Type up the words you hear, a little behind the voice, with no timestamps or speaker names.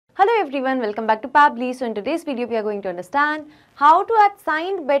Hello everyone, welcome back to Pabbly. So in today's video, we are going to understand how to add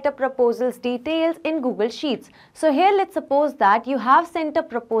signed better proposals details in Google Sheets. So here let's suppose that you have sent a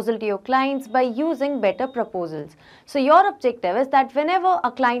proposal to your clients by using better proposals. So your objective is that whenever a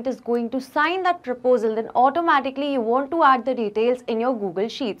client is going to sign that proposal, then automatically you want to add the details in your Google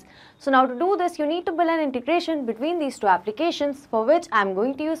Sheets. So now to do this, you need to build an integration between these two applications, for which I am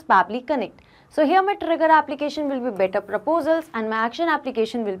going to use Pabbly Connect. So here my trigger application will be better proposals and my action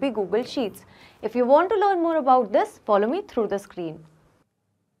application will be Google Sheets. If you want to learn more about this, follow me through the screen.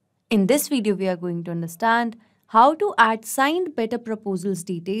 In this video, we are going to understand how to add signed better proposals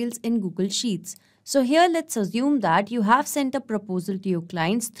details in Google Sheets. So here let's assume that you have sent a proposal to your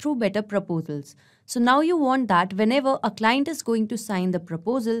clients through better proposals. So now you want that whenever a client is going to sign the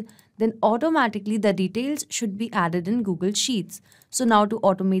proposal, then automatically the details should be added in Google Sheets. So now to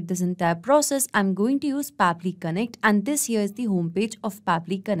automate this entire process, I'm going to use Pabbly Connect, and this here is the homepage of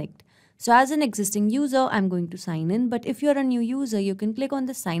Pabbly Connect. So as an existing user, I'm going to sign in, but if you're a new user, you can click on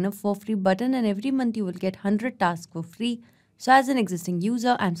the sign up for free button and every month you will get 100 tasks for free. So as an existing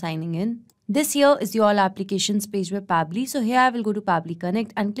user, I'm signing in. This here is your applications page by Pabbly. So here I will go to Pabbly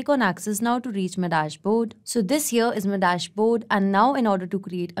Connect and click on access now to reach my dashboard. So this here is my dashboard, and now in order to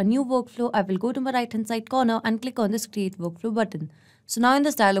create a new workflow, I will go to my right hand side corner and click on this create workflow button. So now in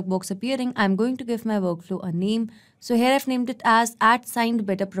this dialog box appearing, I'm going to give my workflow a name. So here I've named it as add signed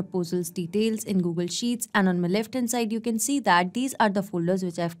better proposals details in Google Sheets, and on my left hand side you can see that these are the folders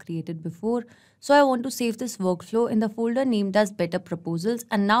which I've created before. So I want to save this workflow in the folder named as better proposals,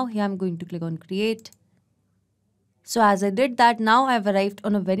 and now here I'm going to click on create. So as I did that, now I've arrived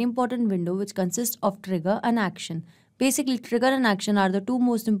on a very important window which consists of trigger and action. Basically, trigger and action are the two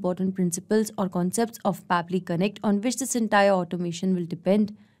most important principles or concepts of Pabbly Connect on which this entire automation will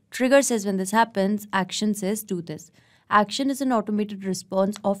depend. Trigger says when this happens, action says do this. Action is an automated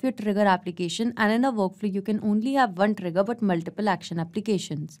response of your trigger application, and in a workflow you can only have one trigger but multiple action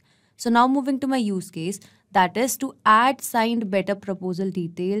applications. So now moving to my use case, that is to add signed better proposal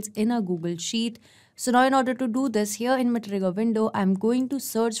details in a Google Sheet. So now in order to do this, here in my trigger window, I'm going to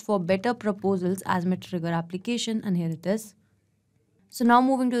search for better proposals as my trigger application, and here it is. So now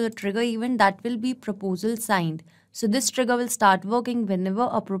moving to the trigger event, that will be proposal signed. So this trigger will start working whenever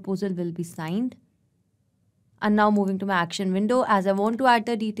a proposal will be signed. And now moving to my action window, as I want to add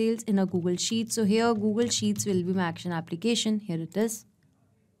the details in a Google Sheet. So here Google Sheets will be my action application, here it is.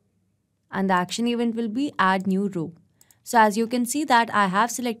 And the action event will be add new row. So as you can see that I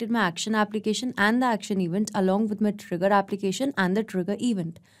have selected my action application and the action event along with my trigger application and the trigger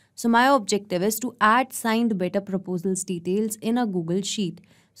event. So my objective is to add signed better proposals details in a Google Sheet.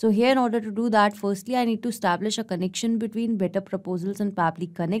 So here in order to do that, firstly I need to establish a connection between better proposals and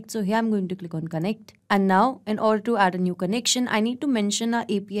Pabbly Connect. So here I'm going to click on connect. And now in order to add a new connection, I need to mention an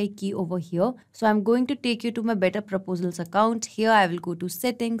API key over here. So I'm going to take you to my better proposals account. Here I will go to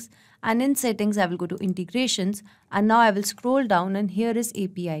settings, and in settings I will go to integrations, and now I will scroll down and here is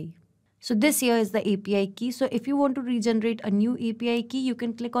API. So this here is the API key. So if you want to regenerate a new API key, you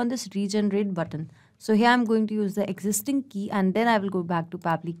can click on this regenerate button. So here I'm going to use the existing key, and then I will go back to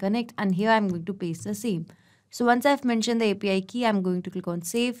Pabbly Connect, and here I'm going to paste the same. So once I've mentioned the API key, I'm going to click on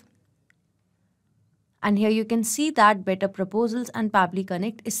save. And here you can see that better proposals and Pabbly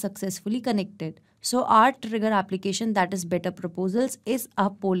Connect is successfully connected. So our trigger application, that is better proposals, is a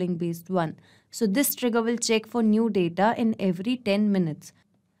polling based one. So this trigger will check for new data in every 10 minutes.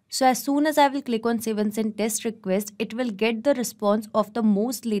 So as soon as I will click on save and send test request, it will get the response of the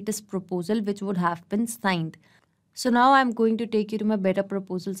most latest proposal which would have been signed. So now I'm going to take you to my better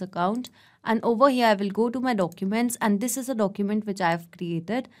proposals account, and over here I will go to my documents, and this is a document which I have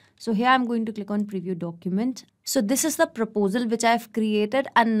created. So here I'm going to click on preview document. So this is the proposal which I have created,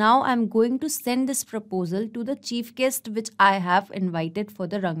 and now I'm going to send this proposal to the chief guest which I have invited for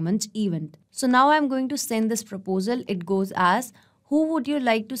the Rangmanch event. So now I'm going to send this proposal. It goes as, who would you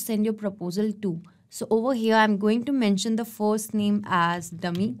like to send your proposal to? So over here I'm going to mention the first name as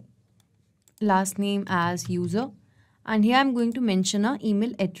dummy, last name as user, and here I'm going to mention an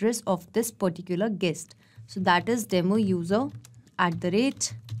email address of this particular guest. So that is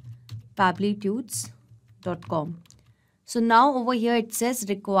demoUser@pabblytudes.com. So now over here it says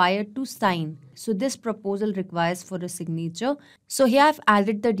required to sign. So this proposal requires for a signature. So here I've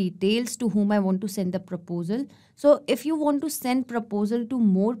added the details to whom I want to send the proposal. So if you want to send proposal to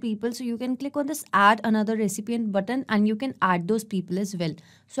more people, so you can click on this add another recipient button and you can add those people as well.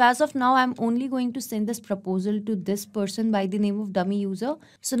 So as of now, I'm only going to send this proposal to this person by the name of dummy user.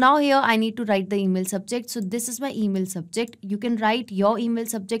 So now here I need to write the email subject. So this is my email subject. You can write your email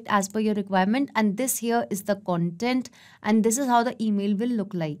subject as per your requirement, and this here is the content, and this is how the email will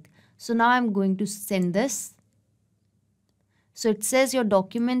look like. So now I'm going to send this. So it says your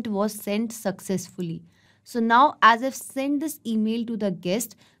document was sent successfully. So now as I've sent this email to the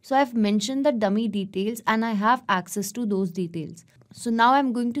guest, so I've mentioned the dummy details and I have access to those details. So now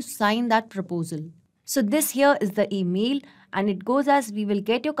I'm going to sign that proposal. So this here is the email and it goes as, we will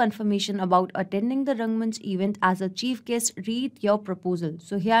get your confirmation about attending the Rangmanch event as a chief guest. Read your proposal.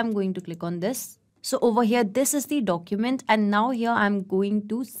 So here I'm going to click on this. So over here, this is the document and now here I'm going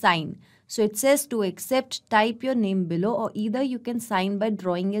to sign. So it says to accept, type your name below, or either you can sign by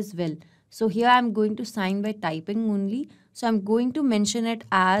drawing as well. So here I'm going to sign by typing only. So I'm going to mention it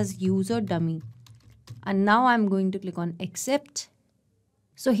as user dummy. And now I'm going to click on accept.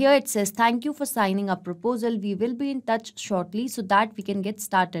 So here it says, thank you for signing our proposal. We will be in touch shortly so that we can get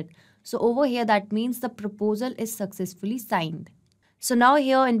started. So over here, that means the proposal is successfully signed. So now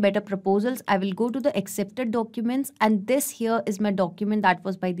here in Better Proposals, I will go to the accepted documents, and this here is my document that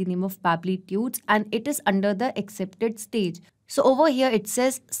was by the name of Pabbly Connect, and it is under the accepted stage. So over here it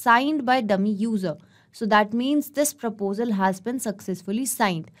says signed by dummy user. So that means this proposal has been successfully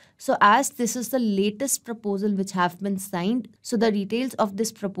signed. So as this is the latest proposal which have been signed, so the details of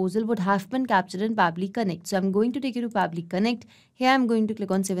this proposal would have been captured in Pabbly Connect. So I'm going to take you to Pabbly Connect. Here I'm going to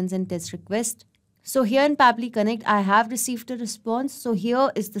click on Save and Send Test Request. So here in Pabbly Connect, I have received a response. So here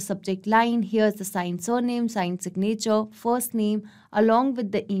is the subject line. Here's the signed surname, signed signature, first name, along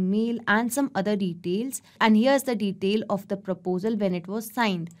with the email and some other details. And here's the detail of the proposal when it was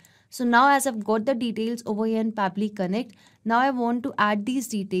signed. So now as I've got the details over here in Pabbly Connect, now I want to add these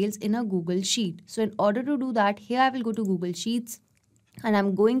details in a Google Sheet. So in order to do that, here I will go to Google Sheets and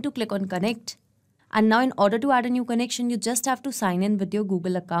I'm going to click on Connect. And now in order to add a new connection, you just have to sign in with your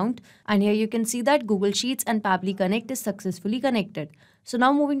Google account. And here you can see that Google Sheets and Pabbly Connect is successfully connected. So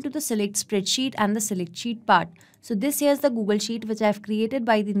now moving to the select spreadsheet and the select sheet part. So this here is the Google Sheet which I have created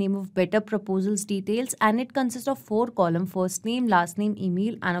by the name of Better Proposals Details, and it consists of 4 columns: first name, last name,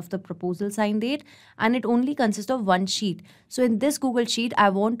 email, and of the proposal sign date, and it only consists of 1 sheet. So in this Google Sheet, I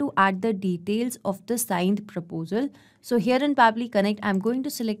want to add the details of the signed proposal. So here in Pabbly Connect, I'm going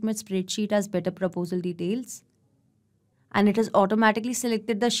to select my spreadsheet as Better Proposal Details, and it has automatically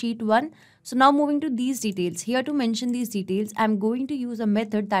selected the sheet 1. So now moving to these details. Here to mention these details, I'm going to use a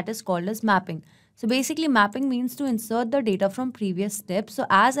method that is called as mapping. So basically mapping means to insert the data from previous steps. So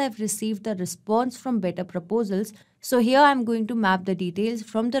as I've received the response from Better Proposals, so here I'm going to map the details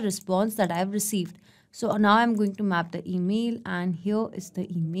from the response that I've received. So now I'm going to map the email, and here is the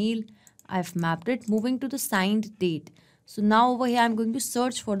email. I've mapped it. Moving to the signed date. So now over here I'm going to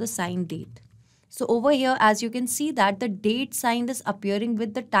search for the signed date. So over here, as you can see that the date signed is appearing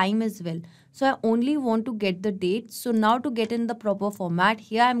with the time as well. So I only want to get the date. So now to get in the proper format,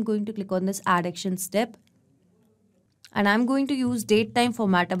 here I'm going to click on this add action step. And I'm going to use date time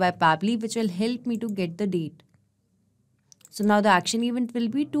formatter by Pabbly, which will help me to get the date. So now the action event will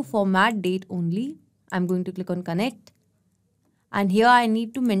be to format date only. I'm going to click on connect. And here I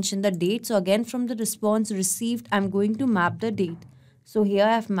need to mention the date. So again, from the response received, I'm going to map the date. So here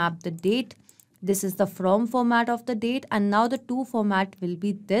I have mapped the date. This is the from format of the date, and now the to format will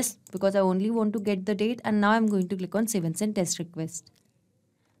be this because I only want to get the date. And now I'm going to click on Save and Send Test Request.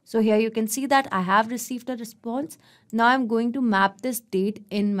 So here you can see that I have received a response. Now I'm going to map this date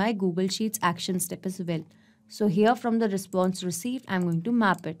in my Google Sheets action step as well. So here from the response received, I'm going to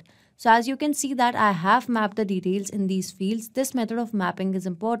map it. So as you can see that I have mapped the details in these fields. This method of mapping is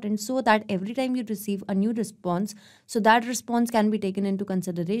important so that every time you receive a new response, so that response can be taken into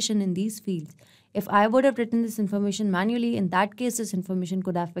consideration in these fields. If I would have written this information manually, in that case this information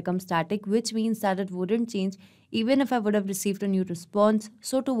could have become static, which means that it wouldn't change even if I would have received a new response.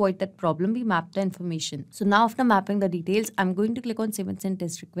 So to avoid that problem, we map the information. So now after mapping the details, I'm going to click on Save and Send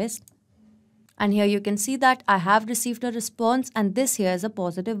Test Request. And here you can see that I have received a response, and this here is a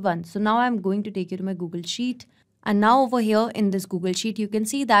positive one. So now I'm going to take you to my Google Sheet. And now over here in this Google Sheet, you can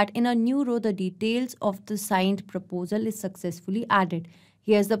see that in a new row, the details of the signed proposal is successfully added.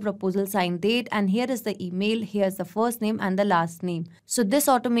 Here's the proposal signed date, and here is the email, here's the first name and the last name. So this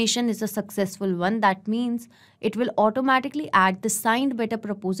automation is a successful one. That means it will automatically add the signed Better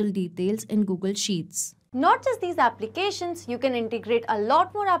Proposal details in Google Sheets. Not just these applications, you can integrate a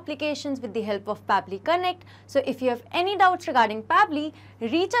lot more applications with the help of Pabbly Connect. So if you have any doubts regarding Pabbly,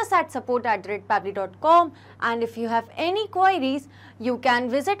 reach us at support@pabbly.com, and if you have any queries, you can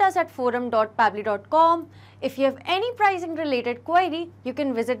visit us at forum.pabbly.com. If you have any pricing related query, you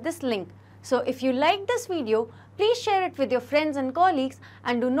can visit this link. So if you like this video, please share it with your friends and colleagues,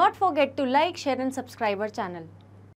 and do not forget to like, share and subscribe our channel.